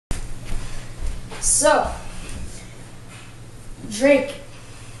So, Drake,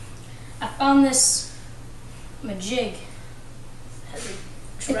 I found this majig.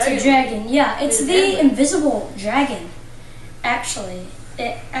 It's a dragon. Yeah, it's the invisible dragon. Actually,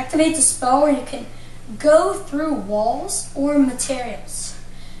 it activates a spell where you can go through walls or materials.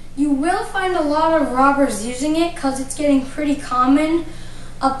 You will find a lot of robbers using it because it's getting pretty common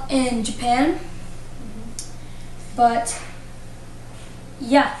up in Japan. But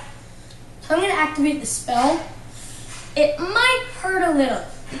yeah, so I'm going to activate the spell. It might hurt a little.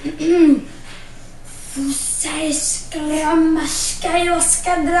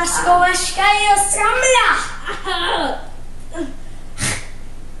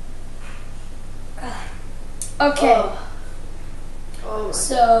 Okay.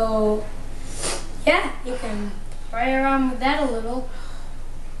 So yeah, you can play around with that a little.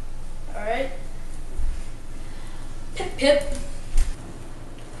 Alright. Pip pip.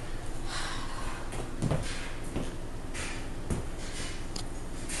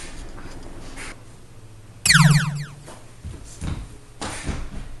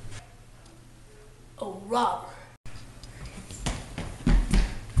 A robber.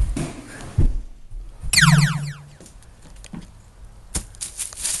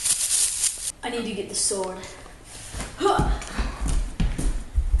 I need to get the sword. Robber.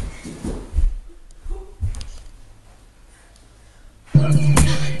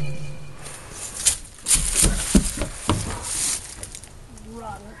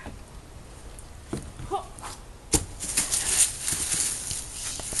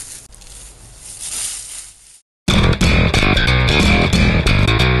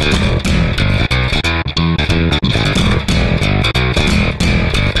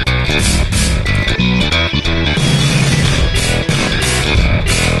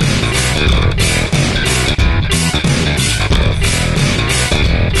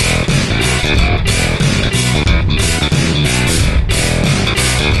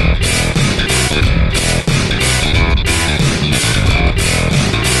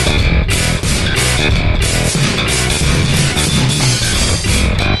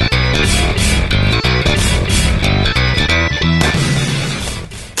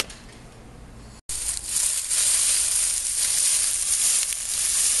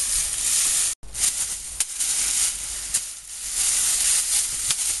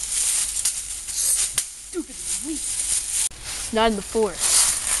 Not in the forest.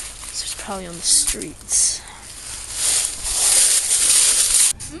 So it's probably on the streets.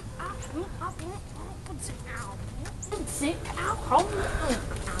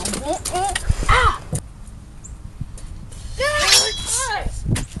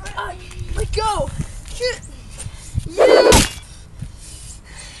 Let go! Yeah!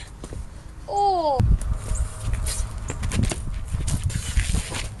 Oh!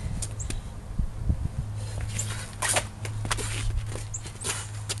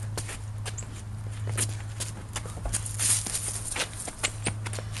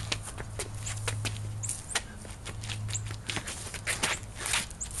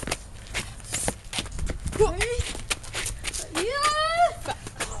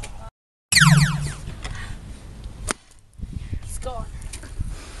 He's gone.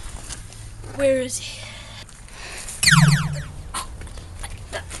 Where is he?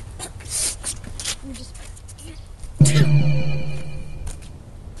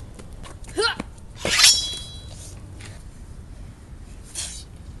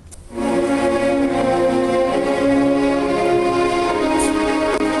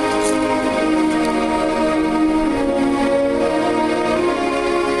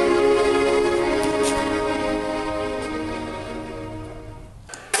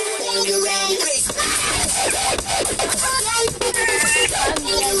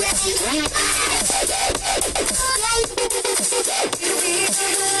 Ready?